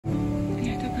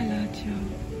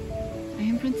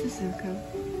Princess Silke.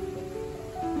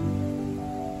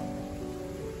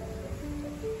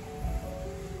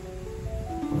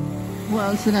 Who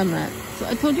else did I met? So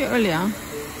I told you earlier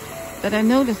that I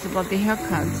noticed about the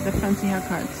haircuts, the fancy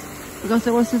haircuts. Because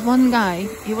there was this one guy,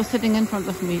 he was sitting in front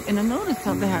of me, and I noticed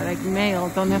how the hair, like male,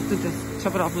 don't have to just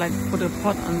chop it off, like put a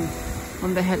pot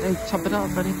on the head and chop it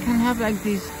off, but it can have like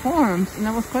these forms, and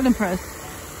I was quite impressed.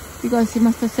 Because he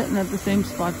must have sat at the same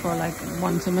spot for like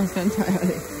one semester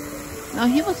entirely. Now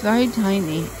he was very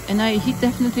tiny, and he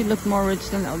definitely looked more rich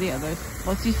than all the others.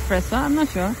 Was he fresher? I'm not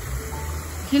sure.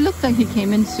 He looked like he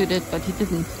came in suited, but he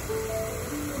didn't.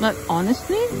 But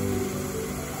honestly,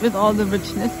 with all the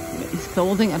richness, his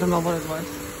clothing, I don't know what it was.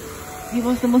 He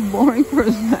was the most boring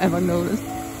person I ever noticed.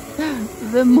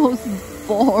 The most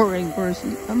boring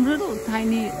person. A little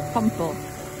tiny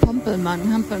humpelman,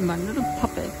 little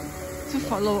puppet. To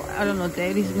follow, I don't know,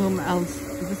 dailies and whom else,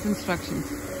 with instructions.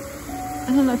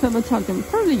 I don't know if I ever talked to him.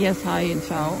 Probably yes, hi and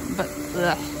ciao, but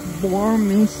bore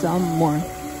me some more.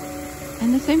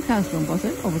 And the same classroom, was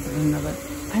it? Or was it another?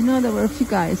 I know there were a few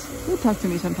guys who talked to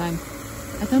me sometimes.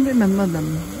 I don't remember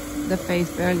them, the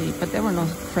face barely, but there were no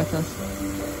fretters.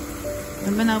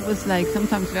 And when I was like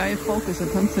sometimes very focused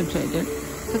and concentrated,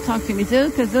 to talk to me,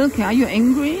 Silke, are you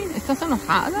angry? Is that noch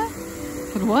harder?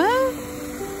 But what?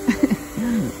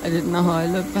 I didn't know how I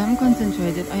looked, but I'm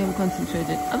concentrated. I am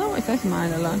concentrated. Otherwise, I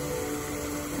smile a lot.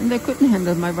 And they couldn't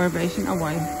handle my vibration. Oh,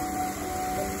 why?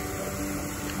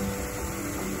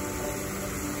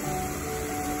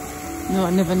 No,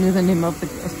 I never knew the name of the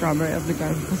strawberry of the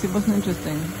guy because it wasn't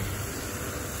interesting.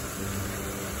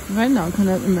 Right now, I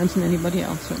cannot mention anybody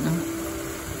else right now.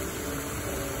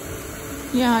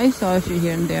 Yeah, I saw a few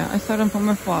here and there. I saw them from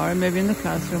afar, maybe in the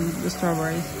classroom, the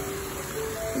strawberries.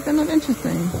 But they're not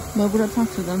interesting. Why would I talk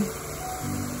to them?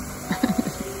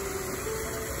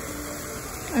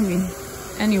 I mean,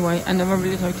 anyway, I never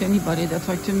really talked to anybody that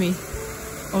talked to me,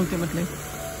 ultimately.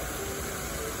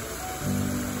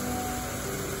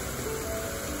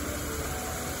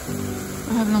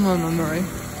 I have no more memory.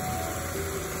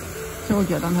 Told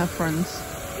you I don't have friends.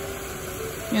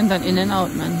 And then in and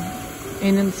out, man.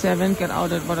 In and 7, get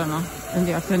out at, I don't know, in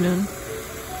the afternoon.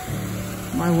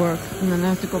 My work, and then I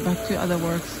have to go back to other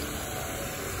works.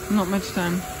 Not much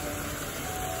time.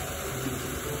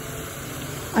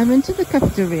 I went to the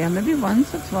cafeteria maybe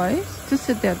once or twice to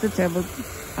sit there at the table.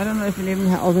 I don't know if you even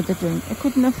had ordered a drink. I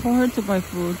couldn't afford to buy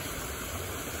food.